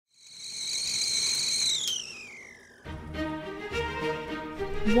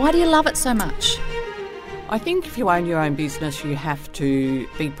Why do you love it so much? I think if you own your own business, you have to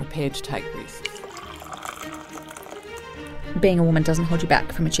be prepared to take risks. Being a woman doesn't hold you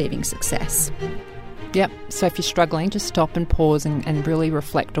back from achieving success. Yep, so if you're struggling, just stop and pause and really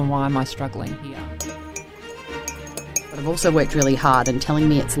reflect on why am I struggling here. But I've also worked really hard, and telling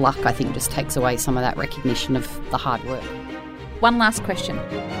me it's luck, I think, just takes away some of that recognition of the hard work. One last question.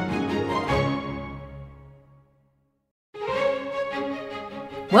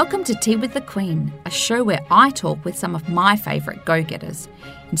 Welcome to Tea with the Queen, a show where I talk with some of my favourite go-getters,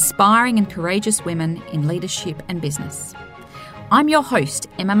 inspiring and courageous women in leadership and business. I'm your host,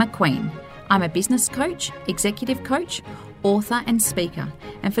 Emma McQueen. I'm a business coach, executive coach, author and speaker,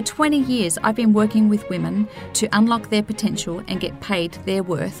 and for 20 years I've been working with women to unlock their potential and get paid their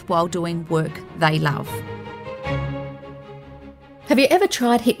worth while doing work they love. Have you ever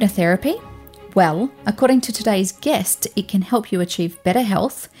tried hypnotherapy? Well, according to today's guest, it can help you achieve better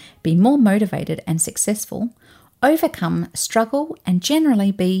health, be more motivated and successful, overcome struggle, and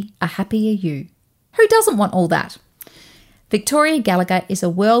generally be a happier you. Who doesn't want all that? Victoria Gallagher is a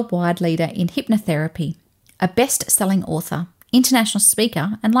worldwide leader in hypnotherapy, a best-selling author, international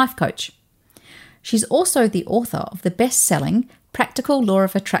speaker, and life coach. She's also the author of the best-selling Practical Law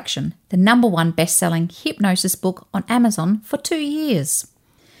of Attraction, the #1 best-selling hypnosis book on Amazon for 2 years.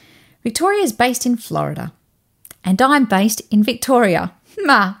 Victoria is based in Florida, and I'm based in Victoria.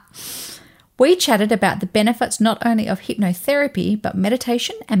 We chatted about the benefits not only of hypnotherapy, but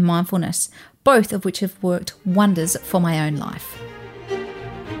meditation and mindfulness, both of which have worked wonders for my own life.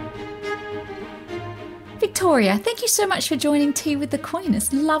 Victoria, thank you so much for joining Tea with the Queen.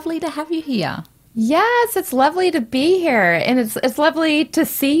 It's lovely to have you here. Yes, it's lovely to be here, and it's lovely to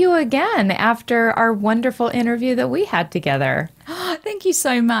see you again after our wonderful interview that we had together. Thank you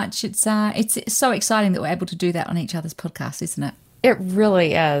so much. It's so exciting that we're able to do that on each other's podcast, isn't it? It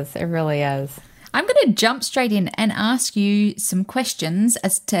really is. It really is. I'm going to jump straight in and ask you some questions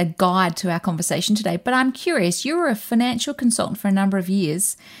as to guide to our conversation today. But I'm curious, you were a financial consultant for a number of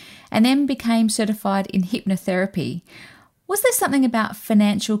years and then became certified in hypnotherapy. Was there something about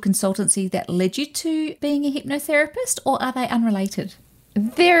financial consultancy that led you to being a hypnotherapist, or are they unrelated?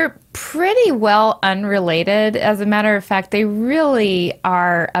 They're pretty well unrelated. As a matter of fact, they really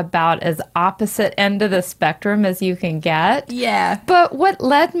are about as opposite end of the spectrum as you can get. Yeah. But what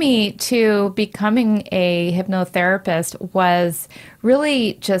led me to becoming a hypnotherapist was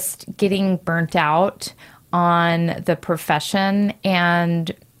really just getting burnt out on the profession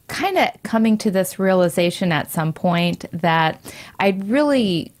and kind of coming to this realization at some point that I'd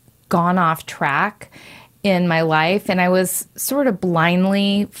really gone off track in my life, and I was sort of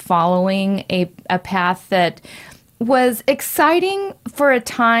blindly following a path that was exciting for a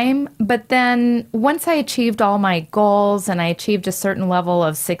time, but then once I achieved all my goals and I achieved a certain level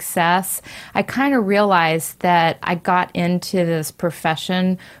of success, I kind of realized that I got into this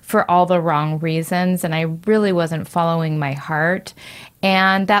profession for all the wrong reasons, and I really wasn't following my heart.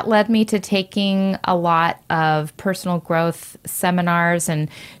 And that led me to taking a lot of personal growth seminars. And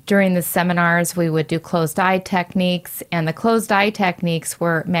during the seminars, we would do closed eye techniques. And the closed eye techniques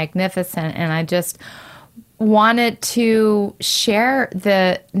were magnificent. And I just wanted to share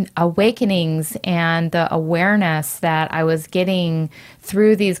the awakenings and the awareness that I was getting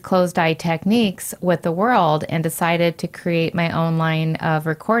through these closed eye techniques with the world, and decided to create my own line of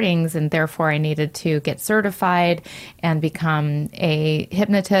recordings. And therefore I needed to get certified and become a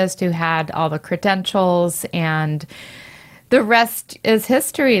hypnotist who had all the credentials, and the rest is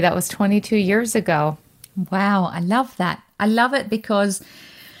history. That was 22 years ago. Wow, I love that. I love it because,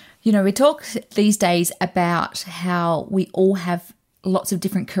 you know, we talk these days about how we all have lots of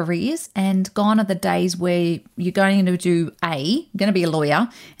different careers, and gone are the days where you're going to do you're going to be a lawyer,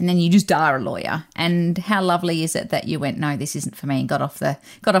 and then you just are a lawyer. And how lovely is it that you went, no, this isn't for me, and got off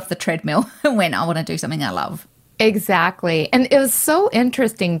the treadmill and went, I want to do something I love. Exactly. And it was so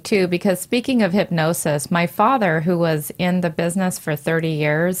interesting too, because speaking of hypnosis, my father, who was in the business for 30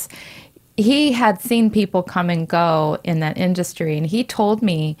 years, he had seen people come and go in that industry. And he told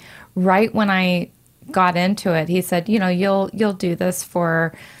me right when I got into it, he said, you know, you'll do this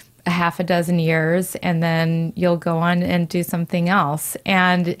for a half a dozen years, and then you'll go on and do something else.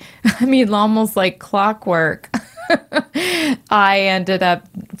 And I mean, almost like clockwork, I ended up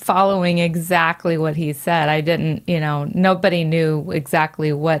following exactly what he said. I didn't, nobody knew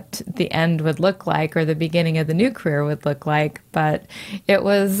exactly what the end would look like or the beginning of the new career would look like, but it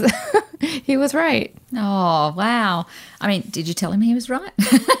was, he was right. Oh, wow. I mean, did you tell him he was right?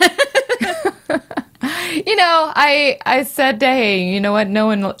 I said, hey, you know what? No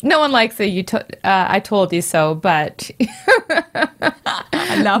one likes it. I told you so, but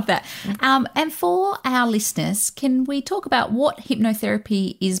I love that. And for our listeners, can we talk about what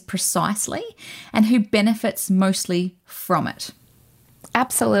hypnotherapy is precisely and who benefits mostly from it?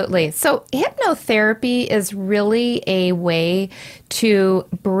 Absolutely. So hypnotherapy is really a way to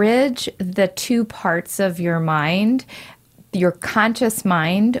bridge the two parts of your mind. Your conscious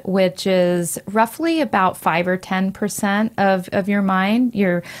mind, which is roughly about 5 or 10% of your mind,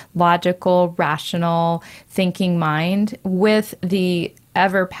 your logical, rational, thinking mind, with the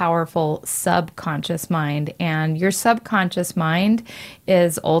ever powerful subconscious mind. And your subconscious mind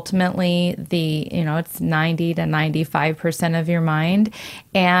is ultimately it's 90 to 95% of your mind,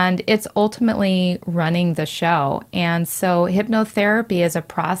 and it's ultimately running the show. And so hypnotherapy is a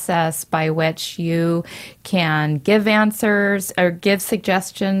process by which you can give answers or give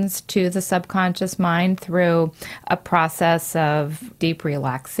suggestions to the subconscious mind through a process of deep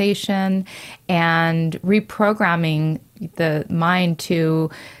relaxation and reprogramming the mind to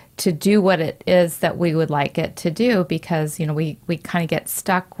do what it is that we would like it to do, because we kind of get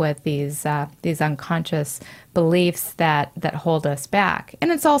stuck with these unconscious beliefs that hold us back.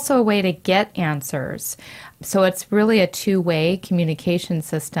 And it's also a way to get answers. So it's really a two-way communication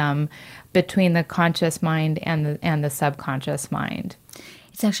system between the conscious mind and the subconscious mind.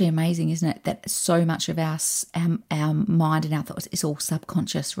 It's actually amazing, isn't it, that so much of our mind and our thoughts is all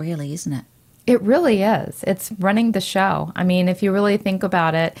subconscious, really, isn't it? It really is. It's running the show. I mean, if you really think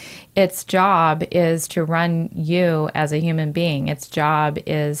about it, its job is to run you as a human being. Its job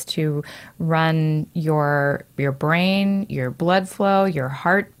is to run your brain, your blood flow, your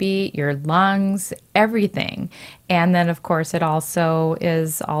heartbeat, your lungs, everything. And then, of course, it also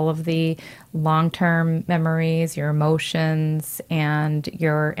is all of the long-term memories, your emotions, and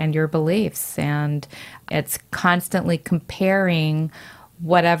your beliefs. And it's constantly comparing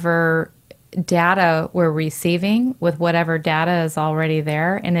whatever data we're receiving with whatever data is already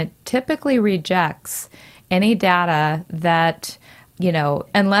there, and it typically rejects any data that,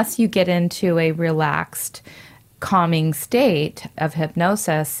 unless you get into a relaxed, calming state of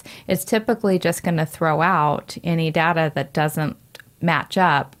hypnosis, it's typically just going to throw out any data that doesn't match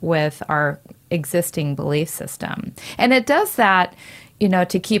up with our existing belief system. And it does that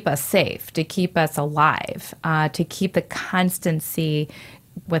to keep us safe, to keep us alive, to keep the constancy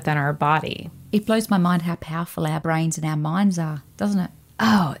within our body. It blows my mind how powerful our brains and our minds are, doesn't it?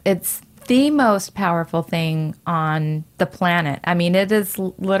 Oh, it's the most powerful thing on the planet. I mean, it is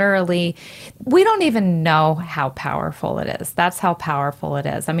literally, we don't even know how powerful it is. That's how powerful it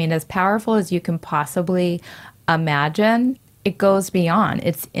is. I mean, as powerful as you can possibly imagine. It goes beyond.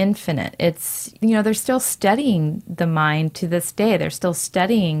 It's infinite. It's, they're still studying the mind to this day. They're still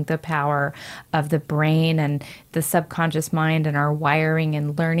studying the power of the brain and the subconscious mind and our wiring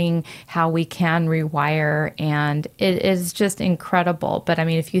and learning how we can rewire. And it is just incredible. But I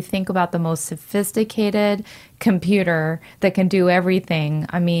mean, if you think about the most sophisticated computer that can do everything,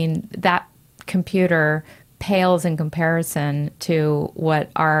 I mean, that computer pales in comparison to what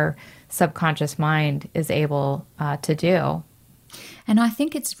our subconscious mind is able to do. And I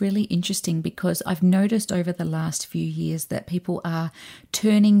think it's really interesting because I've noticed over the last few years that people are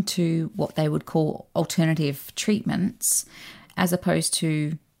turning to what they would call alternative treatments as opposed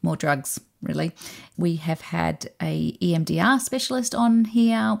to more drugs, really. We have had a EMDR specialist on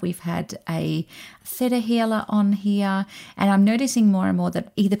here. We've had a theta healer on here. And I'm noticing more and more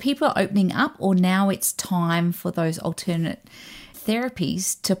that either people are opening up or now it's time for those alternate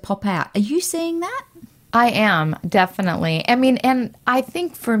therapies to pop out. Are you seeing that? I am, definitely. I mean, and I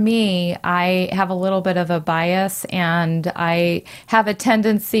think for me, I have a little bit of a bias and I have a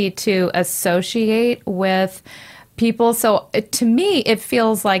tendency to associate with people. So to me, it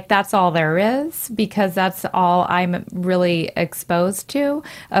feels like that's all there is because that's all I'm really exposed to.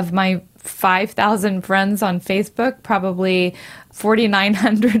 Of my 5,000 friends on Facebook, probably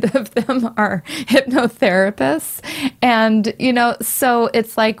 4,900 of them are hypnotherapists. And, so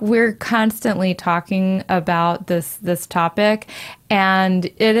it's like we're constantly talking about this topic. And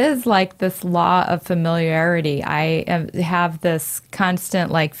it is like this law of familiarity. I have this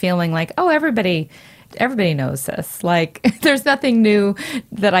constant feeling like, oh, everybody knows this. Like there's nothing new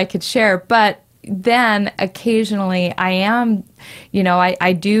that I could share. But then occasionally I am,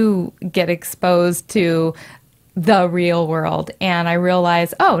 I do get exposed to the real world and I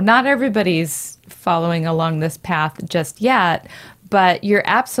realize, oh, not everybody's following along this path just yet. But you're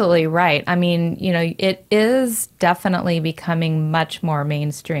absolutely right. I mean, it is definitely becoming much more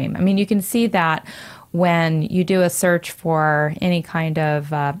mainstream. I mean, you can see that when you do a search for any kind of,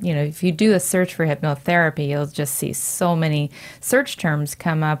 if you do a search for hypnotherapy, you'll just see so many search terms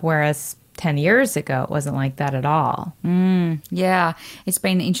come up, whereas 10 years ago, it wasn't like that at all. Yeah, it's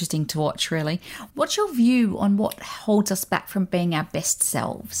been interesting to watch, really. What's your view on what holds us back from being our best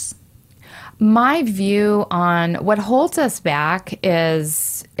selves? My view on what holds us back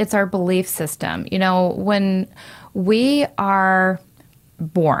is it's our belief system. When we are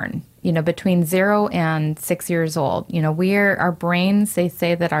born, between 0 and 6 years old, our brains, they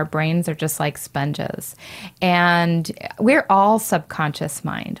say that our brains are just like sponges. And we're all subconscious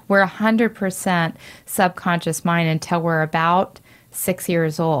mind. We're 100% subconscious mind until we're about 6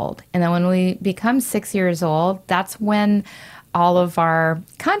 years old. And then when we become 6 years old, that's when all of our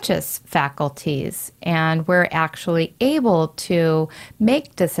conscious faculties, and we're actually able to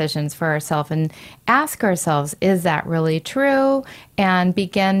make decisions for ourselves and ask ourselves, is that really true? And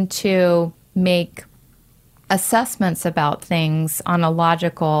begin to make assessments about things on a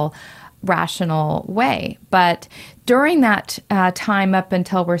logical, rational way. But during that time up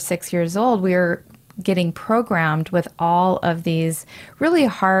until we're 6 years old, we're getting programmed with all of these really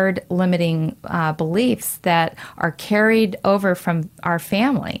hard limiting beliefs that are carried over from our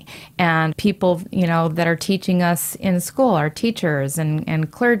family and people, that are teaching us in school, our teachers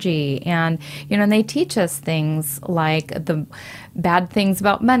and clergy. And they teach us things like the bad things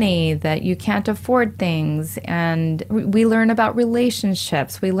about money, that you can't afford things. And we learn about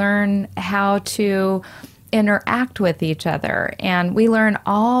relationships. We learn how to interact with each other. And we learn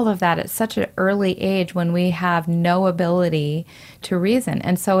all of that at such an early age when we have no ability to reason.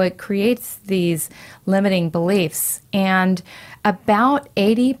 And so it creates these limiting beliefs. And about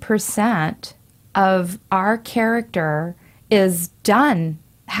 80% of our character is done.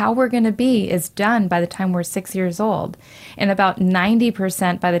 How we're going to be is done by the time we're 6 years old, and about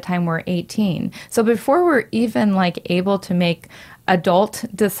 90% by the time we're 18. So before we're even able to make adult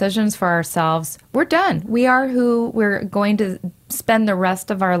decisions for ourselves, we're done. We are who we're going to spend the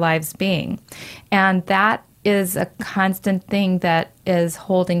rest of our lives being. And that is a constant thing that is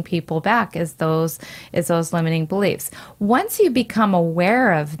holding people back, is those limiting beliefs. Once you become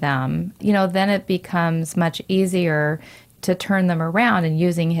aware of them, then it becomes much easier to turn them around, and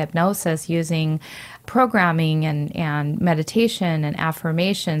using hypnosis, using programming and meditation and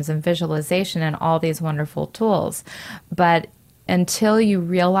affirmations and visualization and all these wonderful tools. But until you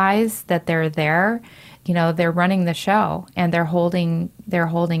realize that they're there, they're running the show, and they're holding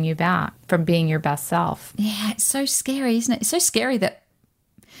you back from being your best self. Yeah, it's so scary, isn't it? It's so scary that,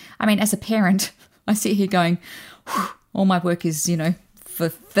 as a parent, I sit here going, all my work is,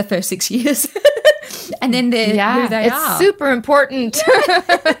 for the first 6 years. And then they're who they are. It's super important.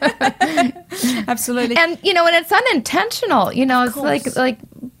 Absolutely. And, and it's unintentional. It's like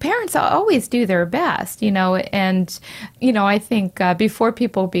parents always do their best, and, I think before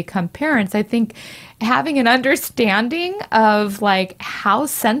people become parents, I think having an understanding of how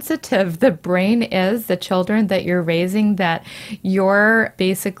sensitive the brain is, the children that you're raising, that you're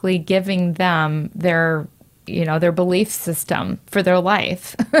basically giving them their belief system for their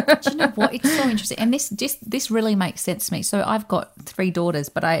life. Do you know what? It's so interesting. And this really makes sense to me. So I've got 3 daughters,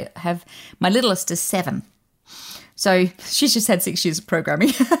 but I have, my littlest is 7. So she's just had 6 years of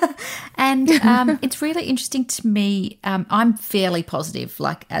programming. And it's really interesting to me. I'm fairly positive,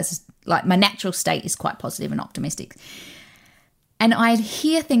 my natural state is quite positive and optimistic. And I'd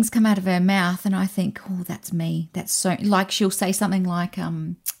hear things come out of her mouth and I think, oh, that's me. That's so, she'll say something like,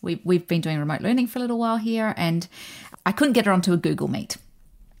 we've been doing remote learning for a little while here and I couldn't get her onto a Google Meet.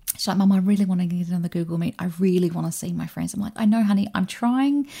 She's like, Mum, I really want to get on the Google Meet. I really want to see my friends. I'm like, I know, honey, I'm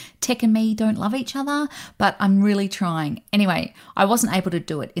trying. Tech and me don't love each other, but I'm really trying. Anyway, I wasn't able to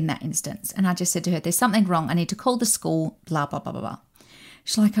do it in that instance. And I just said to her, there's something wrong. I need to call the school, blah, blah, blah, blah, blah.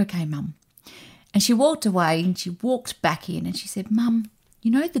 She's like, okay, Mum. And she walked away and she walked back in and she said, Mum,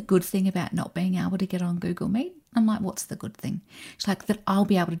 you know the good thing about not being able to get on Google Meet? I'm like, what's the good thing? She's like, that I'll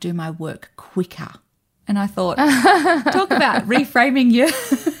be able to do my work quicker. And I thought, talk about reframing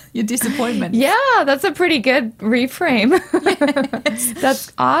your disappointment. Yeah, that's a pretty good reframe. Yes.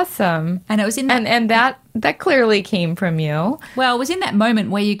 That's awesome. And it was in that, and that clearly came from you. Well, it was in that moment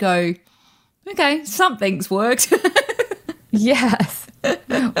where you go, okay, something's worked. Yes.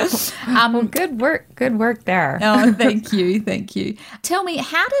 Well, good work there. Oh, thank you. Tell me,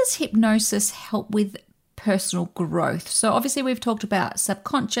 how does hypnosis help with personal growth? So obviously we've talked about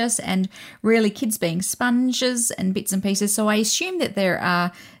subconscious and really kids being sponges and bits and pieces. So I assume that there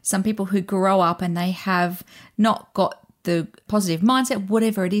are some people who grow up and they have not got the positive mindset,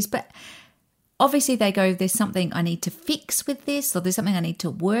 whatever it is, but obviously they go, there's something I need to fix with this, or there's something I need to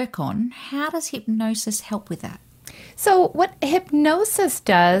work on. How does hypnosis help with that? So, what hypnosis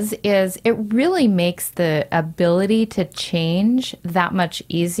does is it really makes the ability to change that much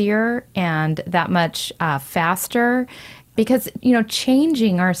easier and that much faster. Because,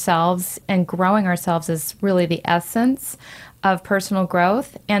 changing ourselves and growing ourselves is really the essence of personal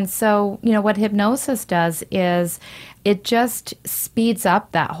growth. And so, what hypnosis does is it just speeds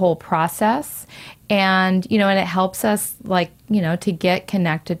up that whole process. And, and it helps us to get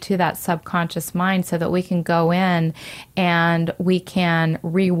connected to that subconscious mind so that we can go in and we can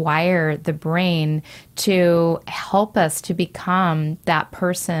rewire the brain to help us to become that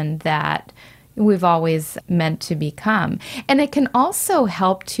person that we've always meant to become. And it can also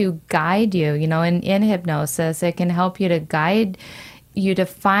help to guide you, in hypnosis, it can help you to guide you to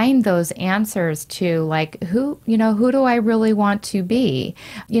find those answers to who do I really want to be?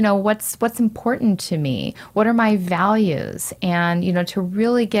 What's important to me? What are my values? And, to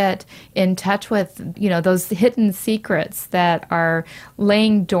really get in touch with, those hidden secrets that are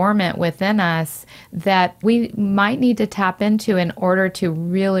laying dormant within us that we might need to tap into in order to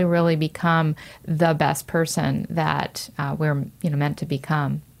really, really become the best person that we're, meant to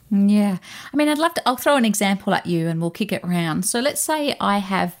become. Yeah. I mean, I'll throw an example at you and we'll kick it around. So let's say I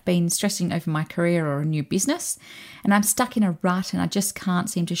have been stressing over my career or a new business and I'm stuck in a rut and I just can't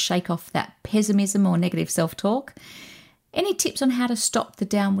seem to shake off that pessimism or negative self-talk. Any tips on how to stop the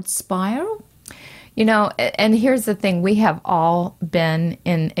downward spiral? And here's the thing, we have all been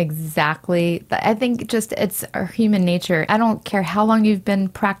in exactly, I think just it's our human nature. I don't care how long you've been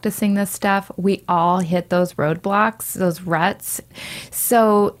practicing this stuff. We all hit those roadblocks, those ruts.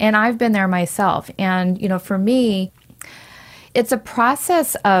 So, and I've been there myself. And, for me, it's a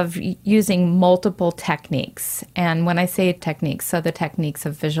process of using multiple techniques. And when I say techniques, so the techniques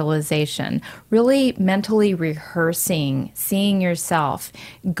of visualization, really mentally rehearsing, seeing yourself,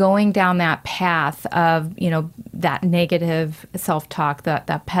 going down that path of, that negative self-talk,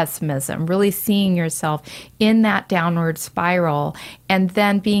 that pessimism, really seeing yourself in that downward spiral, and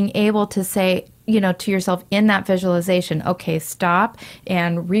then being able to say, to yourself in that visualization, okay, stop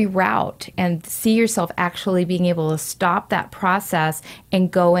and reroute and see yourself actually being able to stop that process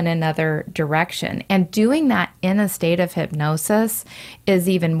and go in another direction. And doing that in a state of hypnosis is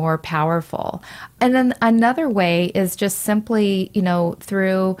even more powerful. And then another way is just simply,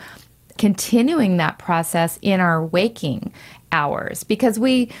 through continuing that process in our waking hours, because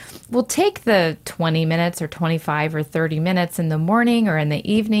we will take the 20 minutes or 25 or 30 minutes in the morning or in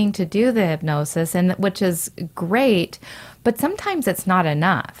the evening to do the hypnosis, and which is great, but sometimes it's not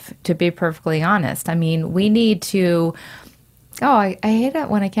enough, to be perfectly honest. I mean, we need to I hate it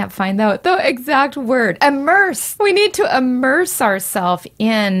when I can't find the exact word. Immerse. We need to immerse ourselves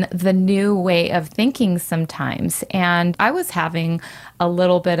in the new way of thinking sometimes. And I was having a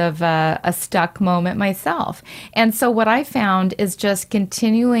little bit of a stuck moment myself. And so what I found is just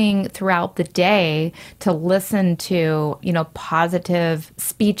continuing throughout the day to listen to, positive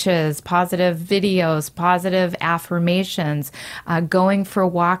speeches, positive videos, positive affirmations, going for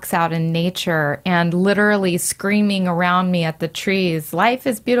walks out in nature and literally screaming around me at the trees, life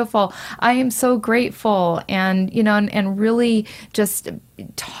is beautiful, I am so grateful, and and really just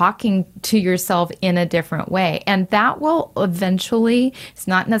talking to yourself in a different way. And that will eventually, it's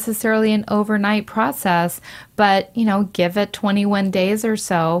not necessarily an overnight process, but give it 21 days or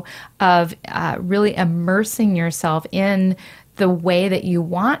so of really immersing yourself in the way that you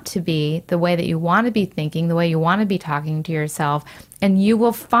want to be, the way that you want to be thinking, the way you want to be talking to yourself. And you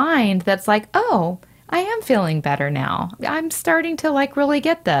will find that's I am feeling better now. I'm starting to really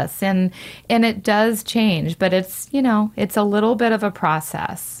get this, and it does change, but it's it's a little bit of a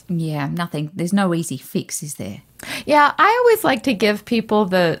process. Yeah, there's no easy fix, is there? Yeah, I always like to give people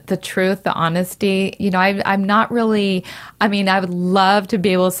the truth, the honesty. I'm not really, I would love to be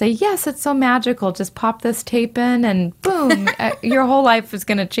able to say, yes, it's so magical. Just pop this tape in and boom, your whole life is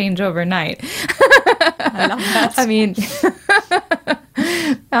going to change overnight. I love that.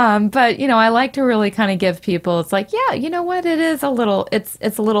 But, I like to really kind of give people, it's you know what, it is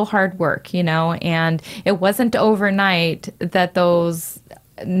it's a little hard work, and it wasn't overnight that those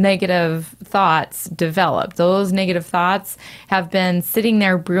negative thoughts developed. Those negative thoughts have been sitting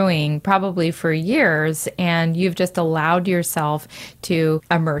there brewing probably for years, and you've just allowed yourself to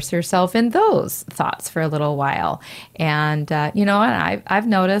immerse yourself in those thoughts for a little while. And, I've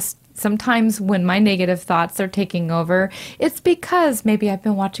noticed sometimes when my negative thoughts are taking over, it's because maybe I've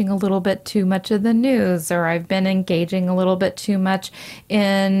been watching a little bit too much of the news, or I've been engaging a little bit too much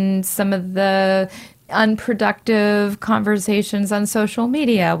in some of the unproductive conversations on social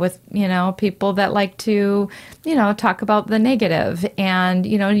media with, people that like to, talk about the negative. And,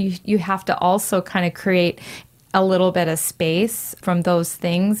 you have to also kind of create a little bit of space from those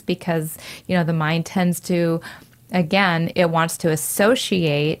things because, the mind tends to, again, it wants to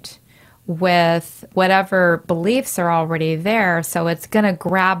associate with whatever beliefs are already there. So it's going to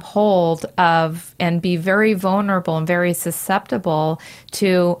grab hold of and be very vulnerable and very susceptible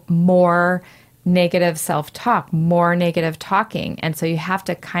to more negative self-talk, more negative talking. And so you have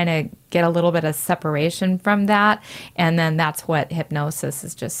to kind of get a little bit of separation from that. And then that's what hypnosis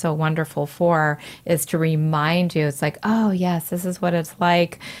is just so wonderful for, is to remind you, it's like, oh yes, this is what it's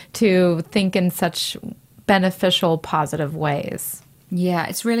like to think in such beneficial, positive ways. Yeah,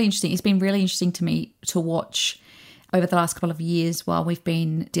 it's really interesting. It's been really interesting to me to watch over the last couple of years while we've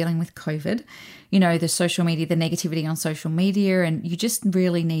been dealing with COVID, the social media, the negativity on social media, and you just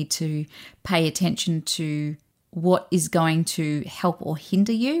really need to pay attention to what is going to help or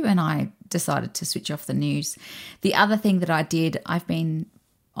hinder you. And I decided to switch off the news. The other thing that I did, I've been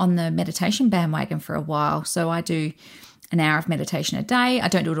on the meditation bandwagon for a while. So I do an hour of meditation a day. I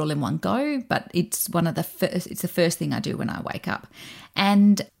don't do it all in one go, but it's the first thing I do when I wake up.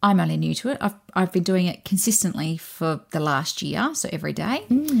 And I'm only new to it. I've been doing it consistently for the last year, so every day.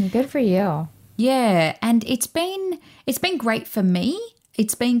 Good for you. Yeah, and it's been great for me.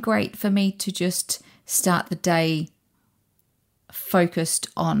 It's been great for me to just start the day focused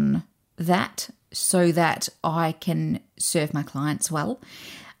on that so that I can serve my clients well.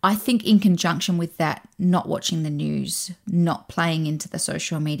 I think in conjunction with that, not watching the news, not playing into the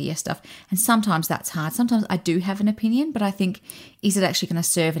social media stuff, and sometimes that's hard. Sometimes I do have an opinion, but I think, is it actually going to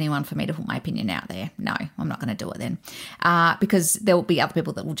serve anyone for me to put my opinion out there? No, I'm not going to do it then, because there will be other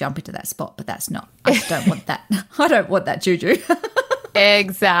people that will jump into that spot, but that's not. I just don't want that. I don't want that juju.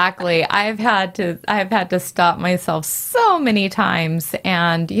 Exactly. I've had to stop myself so many times,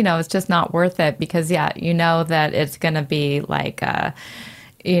 and it's just not worth it because that it's going to be like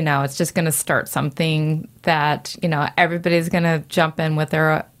it's just going to start something that, everybody's going to jump in with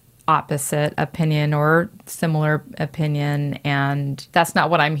their opposite opinion or similar opinion. And that's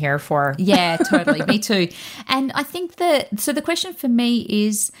not what I'm here for. Yeah, totally. Me too. And I think so the question for me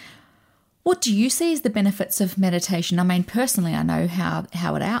is, what do you see as the benefits of meditation? I mean, personally, I know how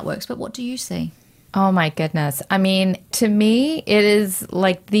it outworks, but what do you see? Oh my goodness. I mean, to me, it is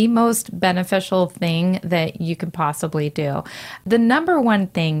like the most beneficial thing that you can possibly do. The number one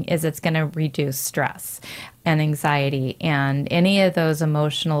thing is it's going to reduce stress and anxiety and any of those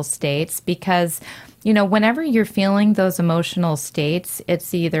emotional states because, whenever you're feeling those emotional states,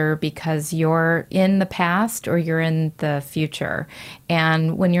 it's either because you're in the past or you're in the future.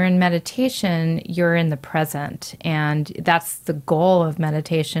 And when you're in meditation, you're in the present. And that's the goal of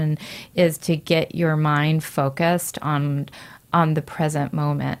meditation, is to get your mind focused on the present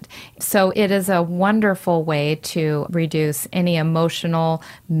moment. So it is a wonderful way to reduce any emotional,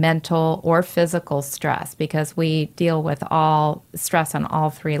 mental, or physical stress because we deal with all stress on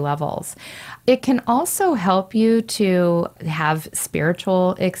all three levels. It can also help you to have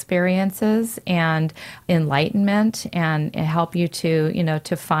spiritual experiences and enlightenment and help you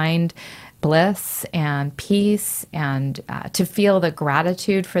to find bliss and peace and to feel the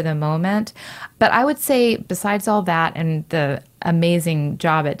gratitude for the moment. But I would say besides all that and the amazing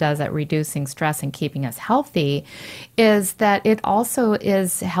job it does at reducing stress and keeping us healthy, is that it also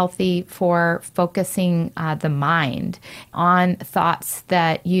is healthy for focusing the mind on thoughts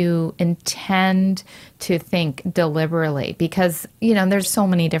that you intend to think deliberately. Because, there's so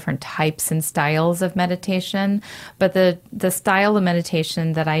many different types and styles of meditation, but the style of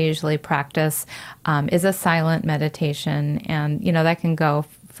meditation that I usually practice is a silent meditation. And, that can go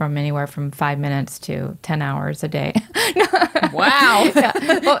from anywhere from 5 minutes to 10 hours a day. Wow.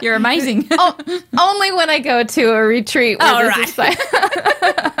 Yeah. Well, you're amazing. Only when I go to a retreat.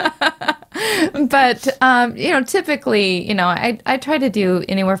 But, typically, I try to do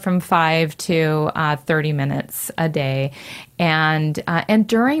anywhere from 5 to 30 minutes a day. And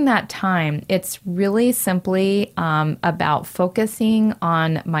during that time, it's really simply about focusing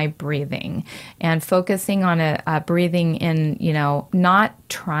on my breathing and focusing on a breathing in, not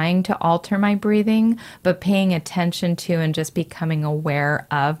trying to alter my breathing, but paying attention to and just becoming aware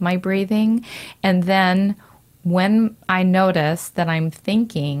of my breathing. And then when I notice that I'm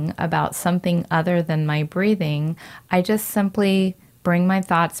thinking about something other than my breathing, I just simply bring my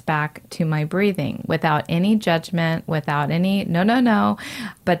thoughts back to my breathing without any judgment, without any no,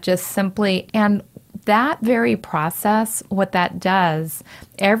 but just simply. And that very process, what that does,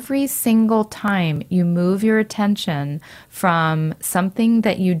 every single time you move your attention from something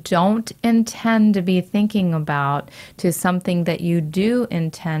that you don't intend to be thinking about to something that you do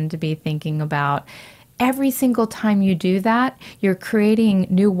intend to be thinking about, every single time you do that, you're creating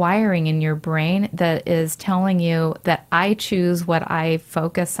new wiring in your brain that is telling you that I choose what I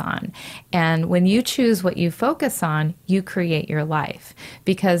focus on. And when you choose what you focus on, you create your life,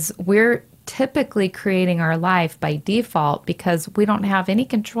 because we're typically creating our life by default because we don't have any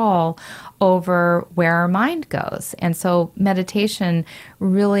control over where our mind goes. And so meditation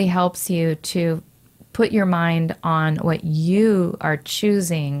really helps you to put your mind on what you are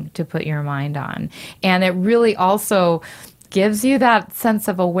choosing to put your mind on. And it really also gives you that sense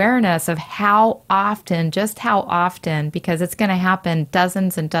of awareness of how often, because it's going to happen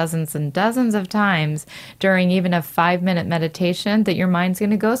dozens and dozens and dozens of times during even a 5-minute meditation, that your mind's going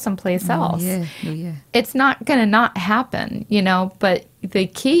to go someplace else. Yeah. It's not going to not happen, but the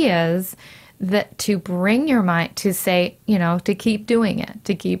key is that to bring your mind, to say, to keep doing it,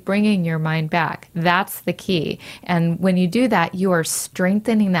 to keep bringing your mind back. That's the key. And when you do that, you are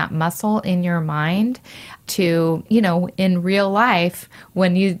strengthening that muscle in your mind to, in real life,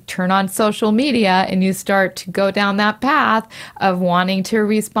 when you turn on social media and you start to go down that path of wanting to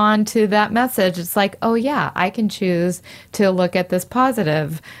respond to that message, it's like, oh yeah, I can choose to look at this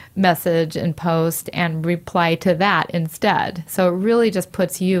positive message and post and reply to that instead. So it really just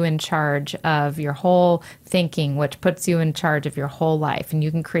puts you in charge of your whole thinking, which puts you in charge of your whole life. And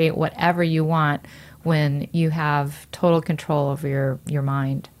you can create whatever you want when you have total control over your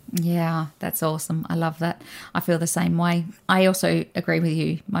mind. Yeah, that's awesome. I love that. I feel the same way. I also agree with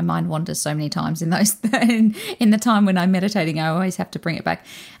you. My mind wanders so many times in those in the time when I'm meditating. I always have to bring it back.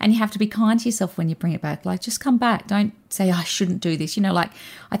 And you have to be kind to yourself when you bring it back. Like, just come back. Don't say, I shouldn't do this.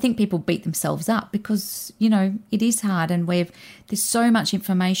 I think people beat themselves up because, it is hard, and there's so much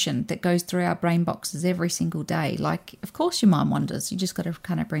information that goes through our brain boxes every single day. Like, of course your mind wanders. You just got to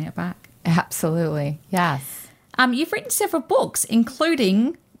kind of bring it back. Absolutely. Yes. You've written several books,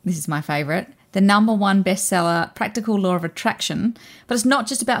 including, this is my favorite, the #1 bestseller, Practical Law of Attraction. But it's not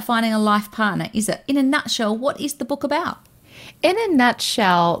just about finding a life partner, is it? In a nutshell, what is the book about? In a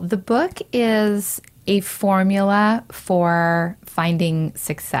nutshell, the book is a formula for finding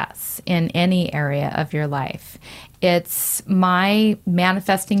success in any area of your life. It's my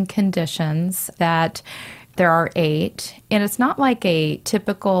manifesting conditions that there are 8, and it's not like a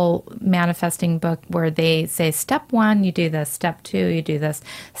typical manifesting book where they say step 1, you do this, step 2, you do this,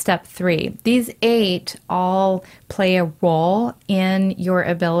 step 3. These 8 all play a role in your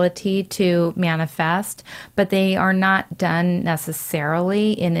ability to manifest, but they are not done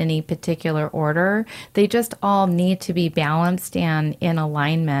necessarily in any particular order. They just all need to be balanced and in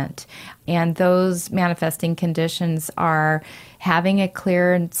alignment. And those manifesting conditions are having a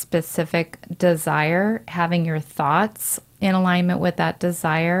clear and specific desire, having your thoughts in alignment with that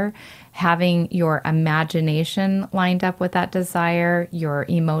desire, having your imagination lined up with that desire, your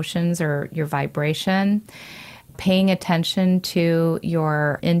emotions or your vibration, paying attention to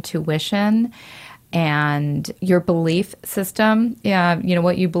your intuition and your belief system,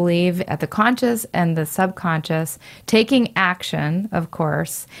 what you believe at the conscious and the subconscious, taking action, of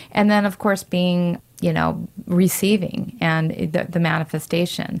course, and then, of course, being, receiving and the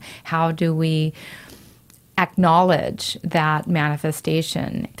manifestation. How do we acknowledge that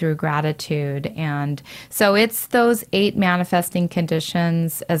manifestation through gratitude? And so it's those 8 manifesting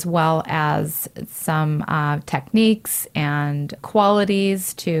conditions, as well as some techniques and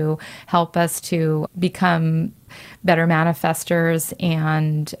qualities to help us to become better manifestors.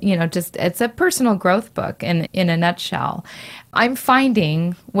 And, just it's a personal growth book in a nutshell. I'm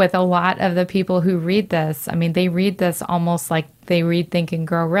finding with a lot of the people who read this, they read this almost like they read Think and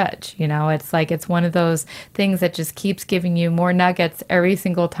Grow Rich. It's like it's one of those things that just keeps giving you more nuggets every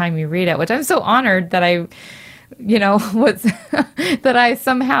single time you read it, which I'm so honored that I, was that I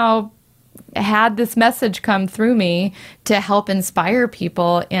somehow had this message come through me to help inspire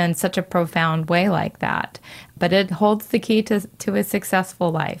people in such a profound way like that. But it holds the key to a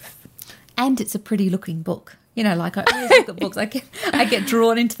successful life. And it's a pretty looking book. I always look at books. I get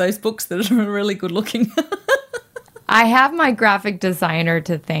drawn into those books that are really good looking. I have my graphic designer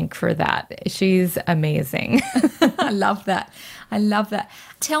to thank for that. She's amazing. I love that.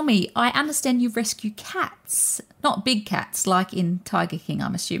 Tell me, I understand you rescue cats, not big cats like in Tiger King,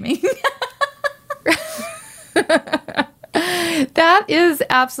 I'm assuming. That is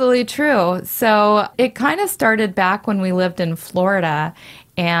absolutely true. So it kind of started back when we lived in Florida,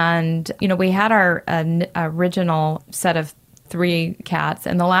 and, we had our original set of 3 cats,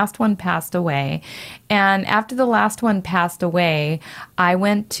 and the last one passed away. And after the last one passed away, I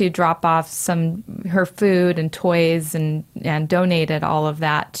went to drop off her food and toys and donated all of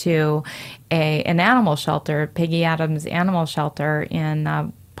that to an animal shelter, Peggy Adams Animal Shelter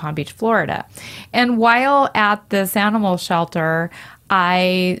in Palm Beach, Florida. And while at this animal shelter,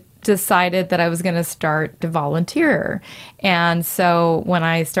 I decided that I was going to start to volunteer. And so when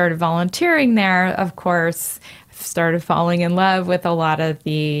I started volunteering there, of course, started falling in love with a lot of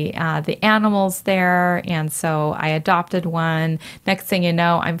the animals there, and so I adopted one. Next thing you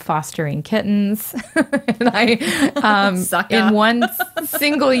know, I'm fostering kittens, and I in one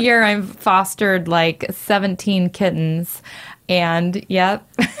single year I've fostered like 17 kittens. And yep.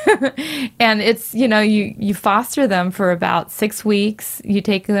 And it's, you foster them for about 6 weeks. You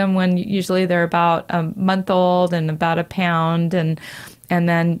take them when usually they're about a month old and about a pound, and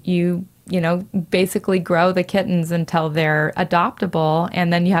then you basically grow the kittens until they're adoptable,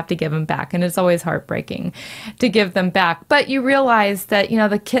 and then you have to give them back. And it's always heartbreaking to give them back. But you realize that,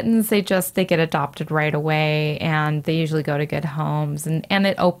 the kittens, they get adopted right away, and they usually go to good homes, and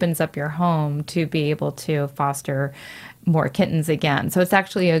it opens up your home to be able to foster more kittens again. So it's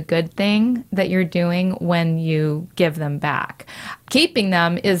actually a good thing that you're doing when you give them back. Keeping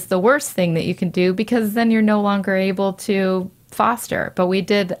them is the worst thing that you can do, because then you're no longer able to foster. But we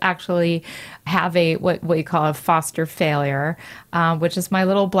did actually have what you call a foster failure, which is my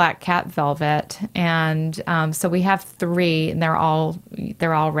little black cat Velvet, and so we have 3, and they're all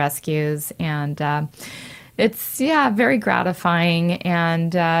rescues, and it's very gratifying.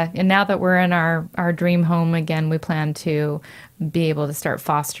 And now that we're in our dream home again, we plan to be able to start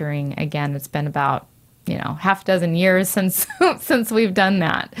fostering again. It's been about half a dozen years since we've done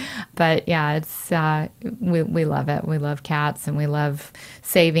that. But yeah, it's we love it. We love cats, and we love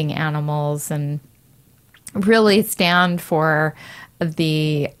saving animals, and really stand for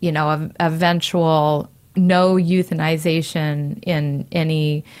the eventual no euthanization in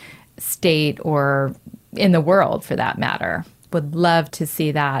any state or in the world, for that matter. Would love to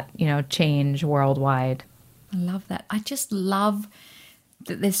see that change worldwide. I love that. I just love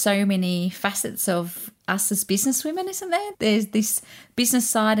that there's so many facets of us as businesswomen, isn't there? There's this business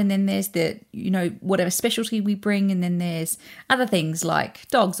side, and then there's the, whatever specialty we bring, and then there's other things like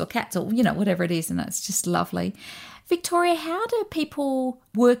dogs or cats or, whatever it is, and it's just lovely. Victoria, how do people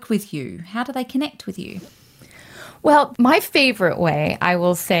work with you? How do they connect with you? Well, my favorite way, I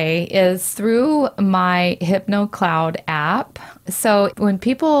will say, is through my HypnoCloud app. So when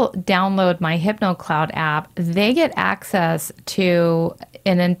people download my HypnoCloud app, they get access to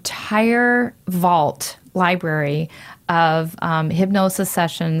an entire vault library of hypnosis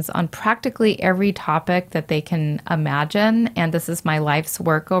sessions on practically every topic that they can imagine. And this is my life's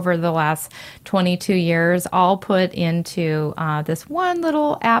work over the last 22 years, all put into this one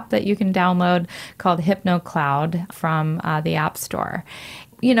little app that you can download called HypnoCloud from the App Store.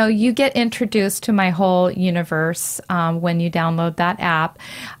 You get introduced to my whole universe when you download that app.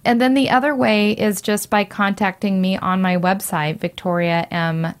 And then the other way is just by contacting me on my website,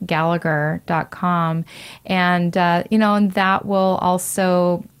 victoriamgallagher.com. And, and that will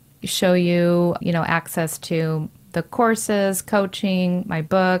also show you, access to the courses, coaching, my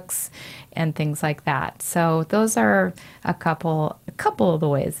books, and things like that. So those are a couple of the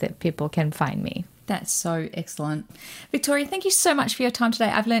ways that people can find me. That's so excellent. Victoria, thank you so much for your time today.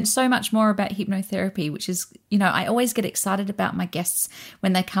 I've learned so much more about hypnotherapy, which is, I always get excited about my guests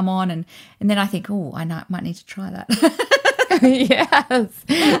when they come on, and then I think, I might need to try that.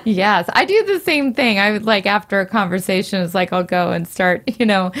 Yes. I do the same thing. I would after a conversation, it's I'll go and start,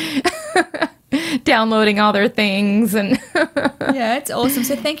 downloading all their things. And yeah, it's awesome.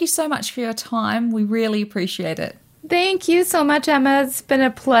 So thank you so much for your time. We really appreciate it. Thank you so much, Emma. It's been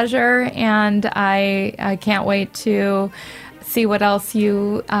a pleasure, and I can't wait to see what else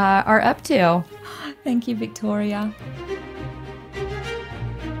you are up to. Thank you, Victoria.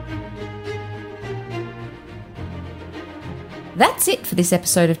 That's it for this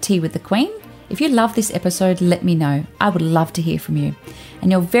episode of Tea with the Queen. If you love this episode, let me know. I would love to hear from you.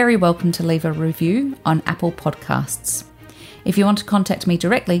 And you're very welcome to leave a review on Apple Podcasts. If you want to contact me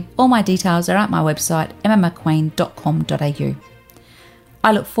directly, all my details are at my website, emmamcqueen.com.au.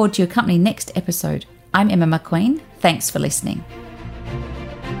 I look forward to your company next episode. I'm Emma McQueen. Thanks for listening.